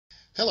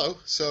Hello,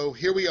 so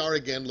here we are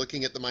again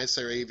looking at the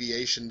MindStar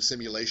Aviation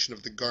simulation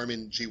of the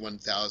Garmin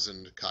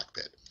G1000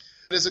 cockpit.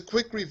 As a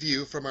quick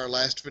review from our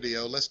last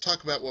video, let's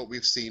talk about what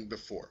we've seen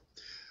before.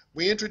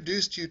 We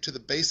introduced you to the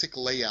basic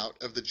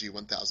layout of the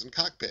G1000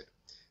 cockpit.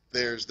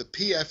 There's the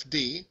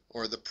PFD,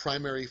 or the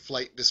primary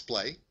flight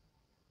display.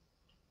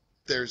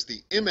 There's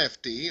the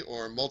MFD,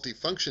 or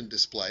multifunction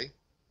display.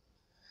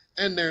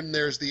 And then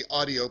there's the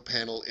audio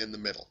panel in the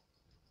middle.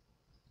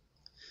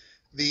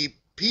 The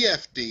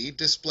PFD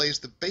displays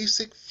the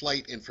basic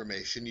flight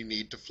information you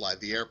need to fly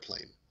the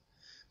airplane.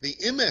 The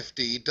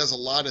MFD does a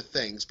lot of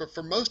things, but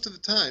for most of the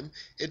time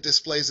it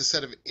displays a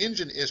set of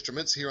engine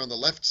instruments here on the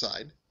left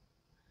side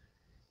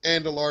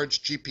and a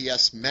large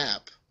GPS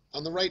map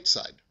on the right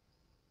side.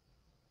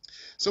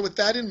 So with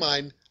that in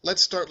mind,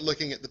 let's start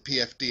looking at the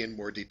PFD in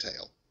more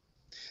detail.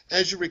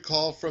 As you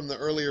recall from the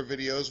earlier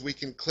videos, we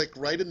can click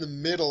right in the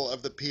middle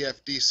of the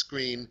PFD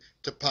screen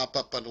to pop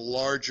up a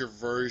larger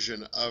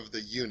version of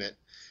the unit.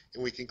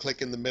 And we can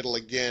click in the middle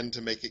again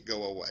to make it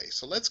go away.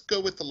 So let's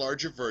go with the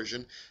larger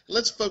version.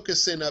 Let's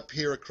focus in up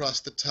here across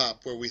the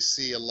top where we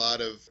see a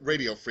lot of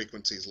radio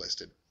frequencies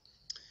listed.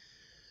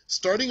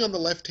 Starting on the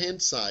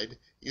left-hand side,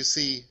 you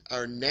see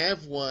our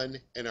NAV1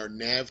 and our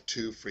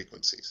NAV2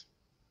 frequencies.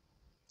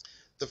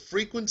 The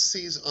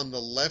frequencies on the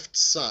left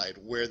side,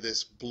 where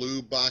this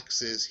blue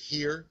box is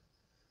here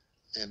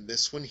and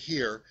this one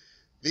here,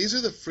 these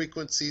are the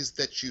frequencies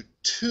that you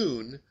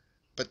tune,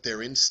 but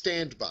they're in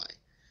standby.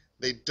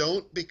 They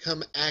don't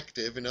become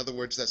active. In other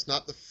words,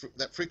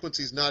 that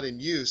frequency is not in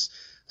use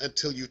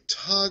until you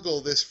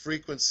toggle this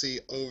frequency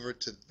over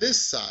to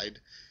this side,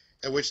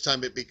 at which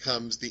time it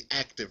becomes the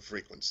active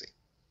frequency.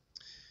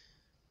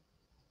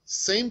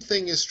 Same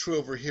thing is true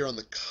over here on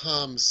the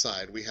COM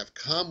side. We have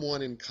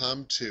COM1 and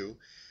COM2.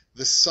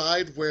 The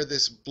side where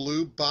this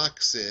blue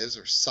box is,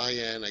 or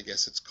cyan I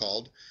guess it's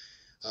called,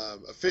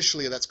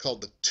 officially that's called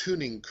the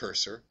tuning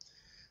cursor.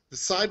 The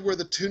side where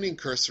the tuning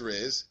cursor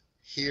is,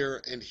 here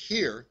and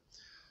here,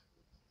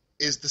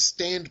 is the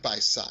standby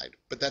side,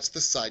 but that's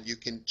the side you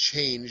can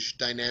change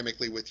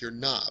dynamically with your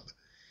knob.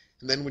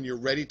 And then when you're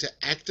ready to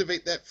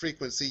activate that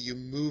frequency, you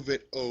move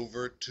it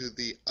over to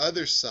the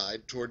other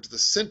side towards the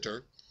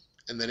center,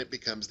 and then it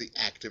becomes the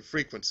active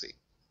frequency.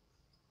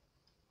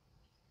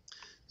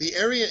 The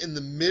area in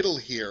the middle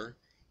here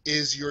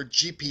is your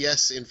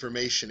GPS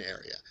information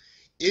area.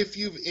 If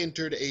you've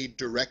entered a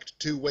direct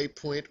to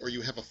waypoint or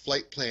you have a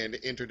flight plan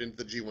entered into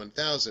the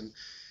G1000,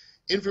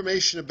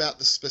 information about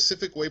the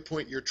specific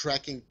waypoint you're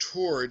tracking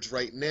towards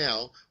right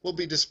now will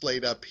be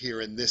displayed up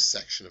here in this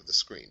section of the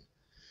screen.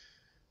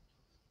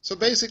 So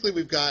basically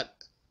we've got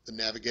the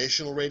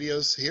navigational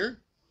radios here,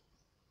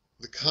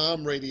 the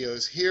COM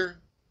radios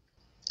here,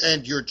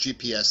 and your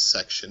GPS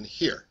section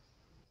here.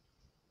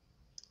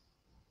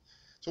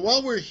 So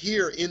while we're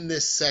here in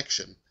this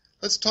section,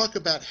 let's talk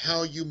about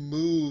how you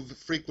move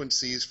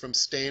frequencies from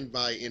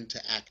standby into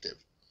active.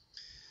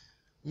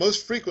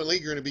 Most frequently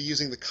you're going to be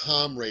using the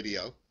COM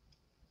radio.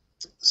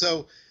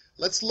 So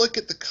let's look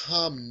at the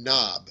COM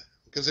knob,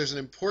 because there's an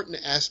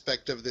important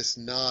aspect of this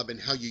knob and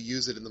how you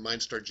use it in the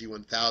MindStar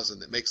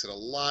G1000 that makes it a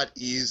lot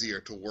easier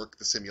to work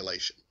the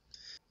simulation.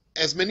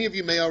 As many of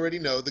you may already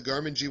know, the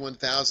Garmin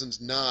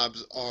G1000's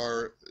knobs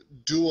are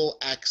dual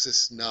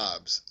axis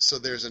knobs. So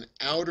there's an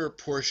outer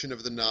portion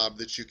of the knob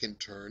that you can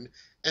turn,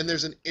 and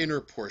there's an inner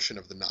portion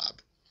of the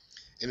knob.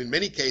 And in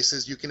many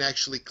cases, you can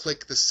actually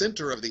click the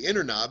center of the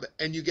inner knob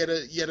and you get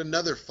yet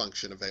another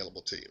function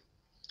available to you.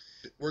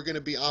 We're going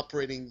to be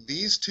operating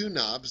these two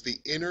knobs, the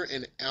inner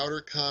and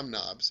outer COM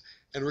knobs,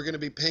 and we're going to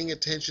be paying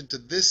attention to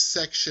this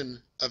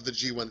section of the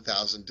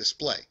G1000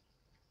 display.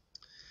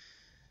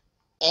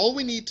 All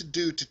we need to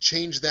do to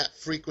change that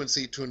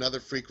frequency to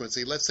another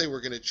frequency, let's say we're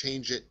going to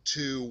change it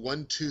to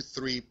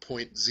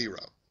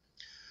 123.0.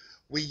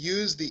 We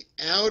use the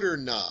outer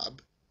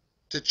knob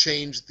to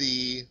change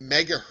the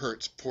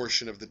megahertz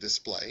portion of the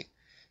display,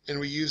 and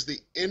we use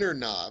the inner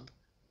knob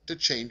to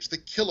change the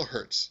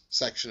kilohertz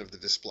section of the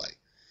display.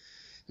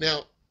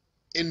 Now,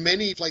 in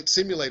many flight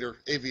simulator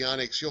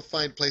avionics, you'll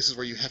find places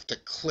where you have to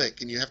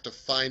click, and you have to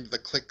find the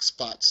click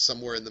spots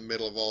somewhere in the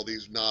middle of all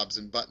these knobs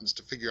and buttons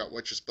to figure out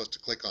what you're supposed to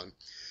click on.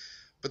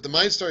 But the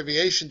MindStar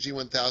Aviation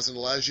G1000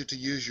 allows you to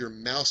use your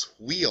mouse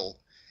wheel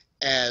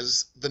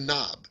as the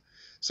knob.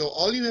 So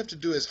all you have to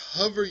do is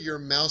hover your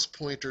mouse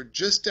pointer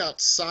just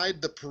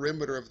outside the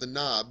perimeter of the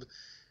knob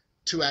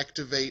to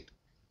activate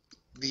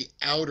the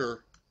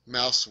outer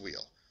mouse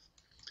wheel.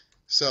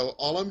 So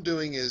all I'm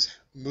doing is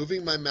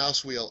moving my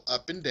mouse wheel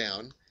up and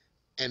down,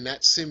 and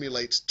that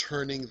simulates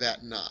turning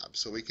that knob.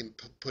 So we can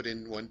put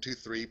in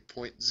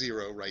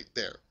 123.0 right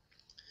there.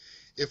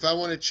 If I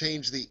want to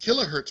change the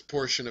kilohertz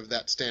portion of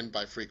that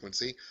standby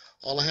frequency,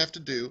 all I have to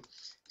do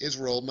is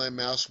roll my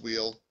mouse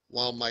wheel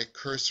while my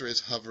cursor is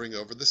hovering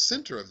over the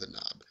center of the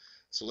knob.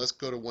 So let's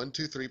go to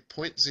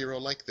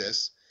 123.0 like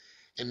this,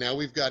 and now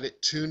we've got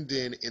it tuned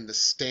in the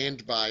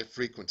standby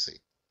frequency.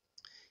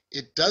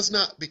 It does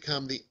not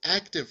become the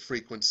active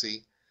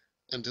frequency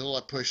until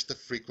I push the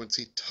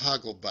frequency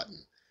toggle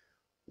button.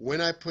 When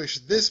I push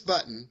this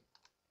button,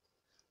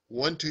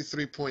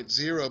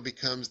 123.0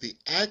 becomes the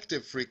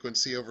active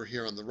frequency over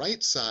here on the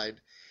right side,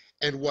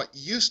 and what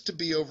used to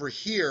be over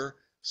here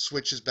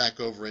switches back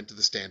over into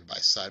the standby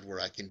side where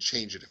I can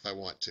change it if I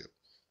want to.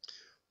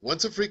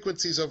 Once a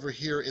frequency is over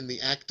here in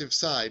the active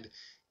side,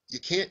 you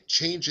can't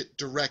change it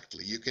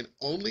directly. You can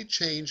only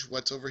change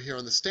what's over here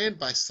on the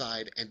standby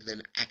side and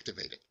then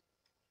activate it.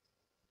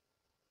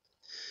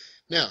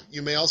 Now,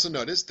 you may also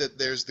notice that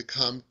there's the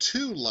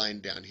COM2 line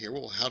down here.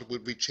 Well, how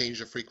would we change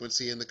the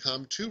frequency in the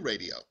COM2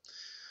 radio?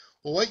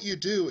 Well, what you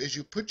do is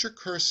you put your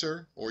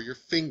cursor, or your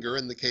finger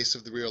in the case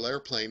of the real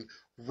airplane,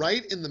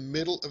 right in the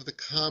middle of the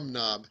COM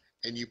knob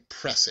and you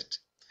press it.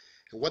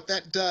 And what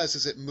that does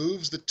is it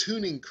moves the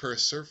tuning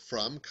cursor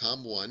from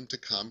COM1 to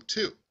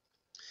COM2.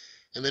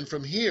 And then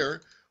from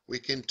here, we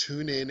can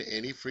tune in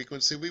any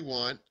frequency we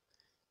want,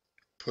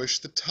 push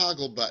the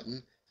toggle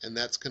button, and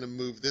that's going to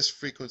move this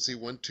frequency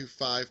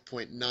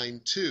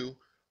 125.92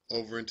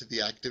 over into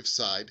the active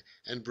side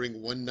and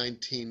bring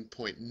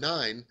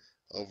 119.9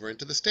 over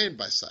into the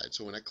standby side.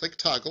 So when I click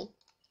toggle,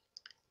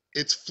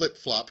 it's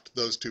flip-flopped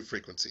those two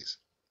frequencies.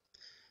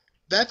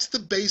 That's the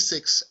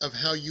basics of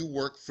how you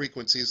work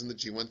frequencies in the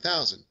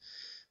G1000.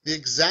 The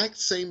exact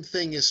same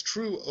thing is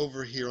true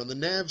over here on the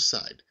nav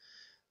side.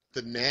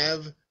 The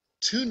nav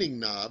tuning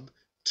knob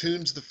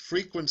tunes the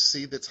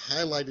frequency that's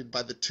highlighted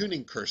by the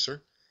tuning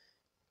cursor,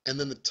 and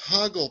then the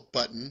toggle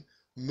button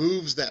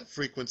moves that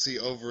frequency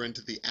over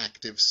into the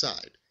active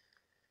side.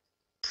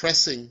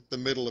 Pressing the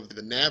middle of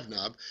the nav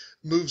knob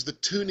moves the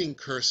tuning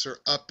cursor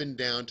up and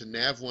down to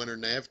nav 1 or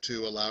nav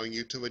 2, allowing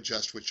you to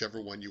adjust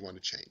whichever one you want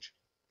to change.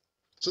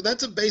 So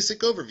that's a basic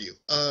overview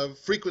of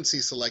frequency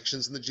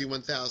selections in the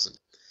G1000.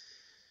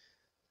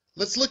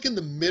 Let's look in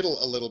the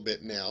middle a little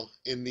bit now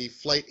in the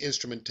flight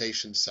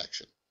instrumentation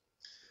section.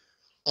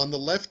 On the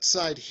left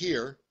side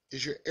here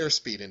is your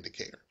airspeed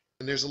indicator.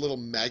 And there's a little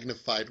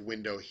magnified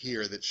window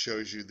here that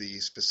shows you the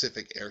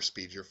specific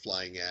airspeed you're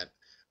flying at,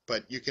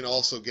 but you can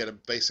also get a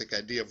basic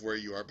idea of where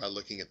you are by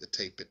looking at the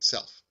tape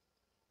itself.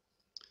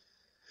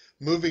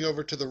 Moving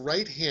over to the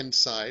right-hand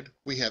side,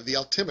 we have the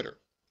altimeter.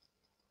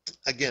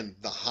 Again,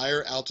 the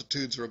higher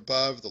altitudes are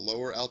above, the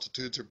lower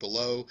altitudes are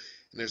below,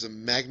 and there's a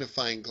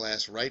magnifying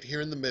glass right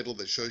here in the middle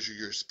that shows you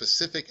your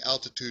specific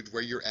altitude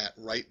where you're at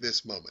right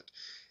this moment.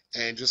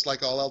 And just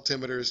like all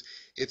altimeters,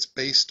 it's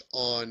based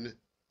on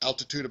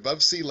altitude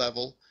above sea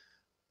level,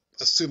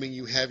 assuming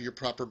you have your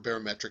proper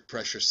barometric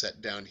pressure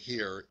set down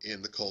here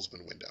in the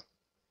Colesman window.